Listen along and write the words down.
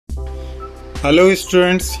Hello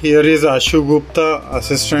students, here is Ashu Gupta,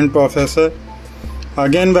 Assistant Professor.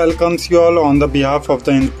 Again welcomes you all on the behalf of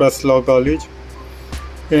the Inpress Law College.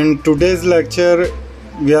 In today's lecture,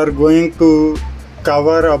 we are going to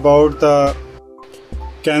cover about the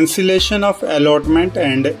cancellation of allotment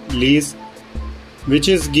and lease, which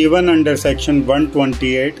is given under section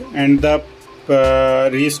 128, and the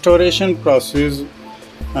restoration process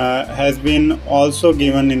has been also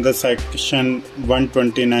given in the section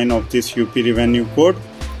 129 of this UP Revenue Code.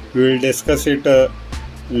 We will discuss it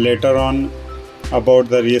later on about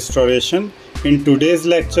the restoration. In today's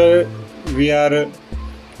lecture, we are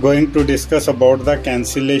going to discuss about the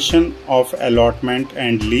cancellation of allotment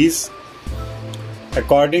and lease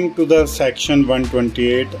according to the section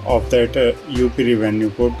 128 of that UP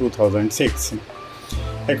Revenue Code 2006.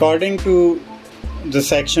 According to the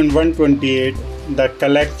section 128, the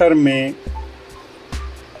collector may,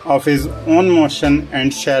 of his own motion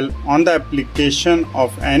and shall, on the application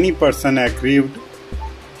of any person aggrieved,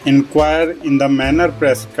 inquire in the manner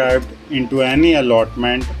prescribed into any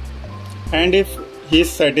allotment, and if he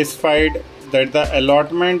is satisfied that the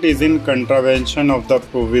allotment is in contravention of the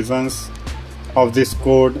provisions of this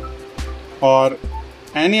code or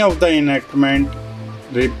any of the enactment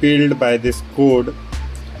repealed by this code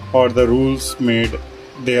or the rules made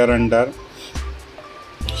thereunder,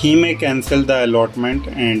 he may cancel the allotment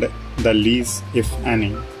and the lease if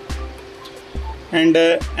any. And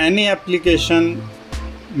any application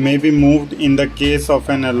may be moved in the case of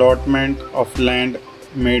an allotment of land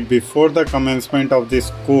made before the commencement of this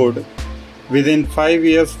code within 5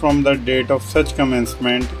 years from the date of such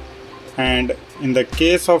commencement, and in the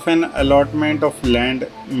case of an allotment of land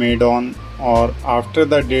made on or after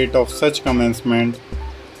the date of such commencement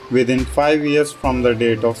within 5 years from the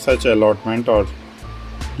date of such allotment or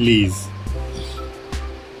lease.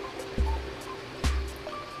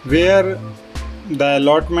 Where the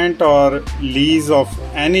allotment or lease of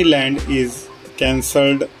any land is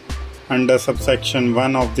cancelled under subsection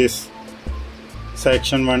 1 of this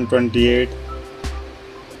section 128,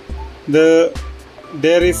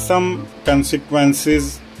 there is some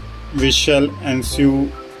consequences which shall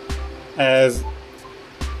ensue as: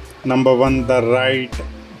 number 1, the right,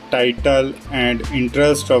 title and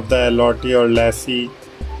interest of the allottee or lessee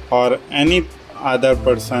or any other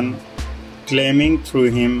person claiming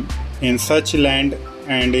through him in such land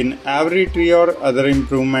and in every tree or other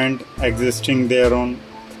improvement existing thereon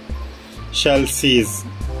shall cease,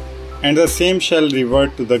 and the same shall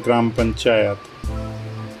revert to the Gram Panchayat.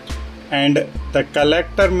 And the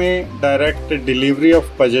collector may direct delivery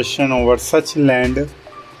of possession over such land,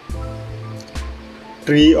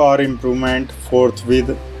 tree or improvement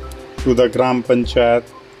forthwith to the Gram Panchayat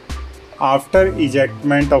after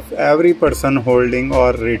ejectment of every person holding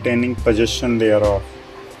or retaining possession thereof,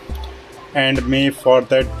 and may for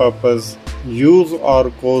that purpose use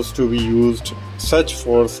or cause to be used such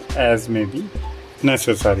force as may be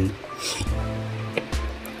necessary.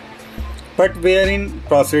 But wherein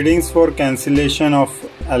proceedings for cancellation of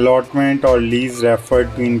allotment or lease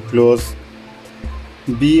referred to in clause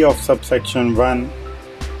B of subsection 1,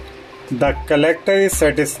 the collector is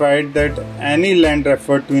satisfied that any land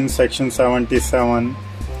referred to in section 77,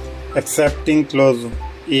 excepting clause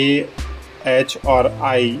A, H or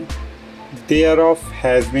I thereof,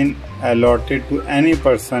 has been allotted to any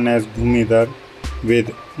person as Bhumidhar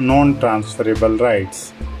with non-transferable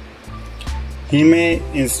rights. He may,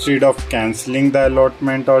 instead of cancelling the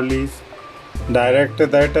allotment or lease, direct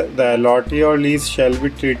that the allottee or lease shall be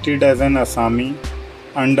treated as an Assami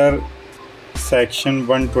under section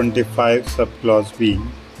 125 subclause B,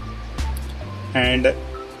 and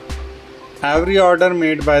every order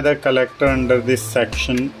made by the collector under this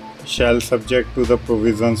section shall subject to the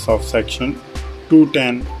provisions of section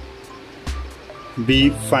 210 be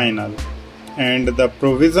final, and the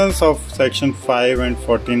provisions of section 5 and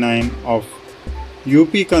 49 of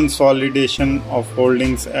UP Consolidation of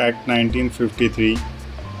Holdings Act 1953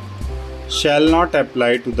 shall not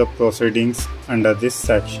apply to the proceedings under this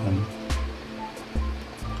section.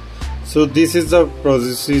 So this is the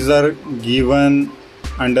procedure given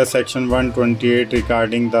under section 128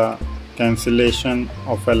 regarding the cancellation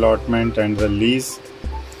of allotment and the lease.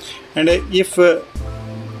 And if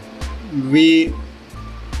we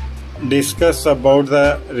discuss about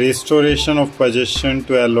the restoration of possession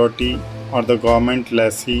to allottee or the government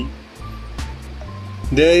lessee,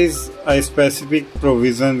 there is a specific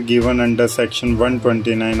provision given under section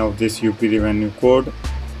 129 of this UP Revenue Code,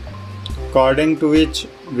 according to which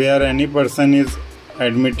where any person is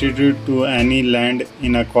admitted to any land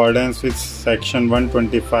in accordance with section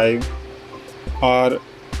 125 or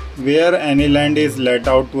where any land is let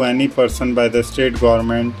out to any person by the state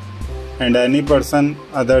government and any person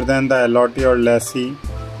other than the allottee or lessee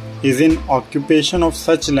is in occupation of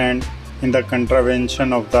such land in the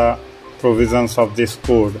contravention of the provisions of this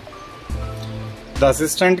code. The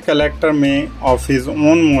assistant collector may, of his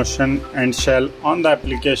own motion, and shall, on the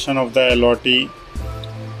application of the allottee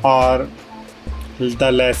or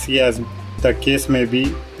the lessee as the case may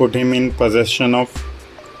be, put him in possession of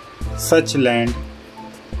such land,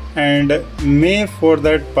 and may for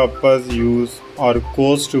that purpose use or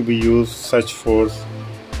cause to be used such force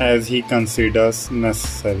as he considers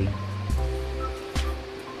necessary.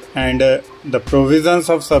 And the provisions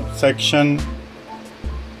of subsection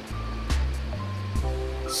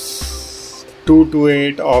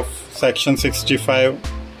 228 of section 65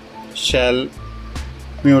 shall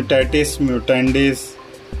mutatis mutandis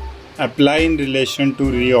apply in relation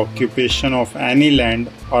to reoccupation of any land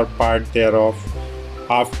or part thereof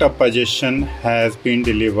after possession has been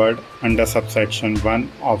delivered under subsection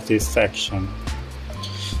 1 of this section.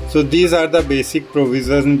 So these are the basic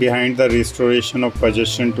provisions behind the restoration of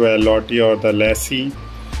possession to allottee or the lessee,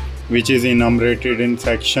 which is enumerated in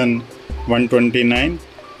section 129,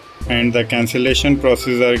 and the cancellation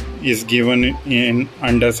procedure is given in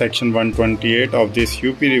under section 128 of this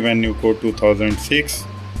UP Revenue Code 2006.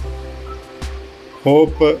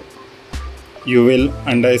 Hope you will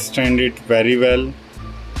understand it very well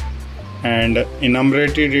and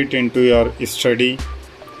enumerated it into your study.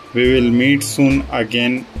 We will meet soon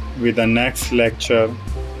again with the next lecture.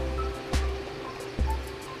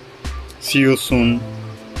 See you soon.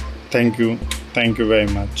 Thank you very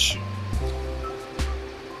much.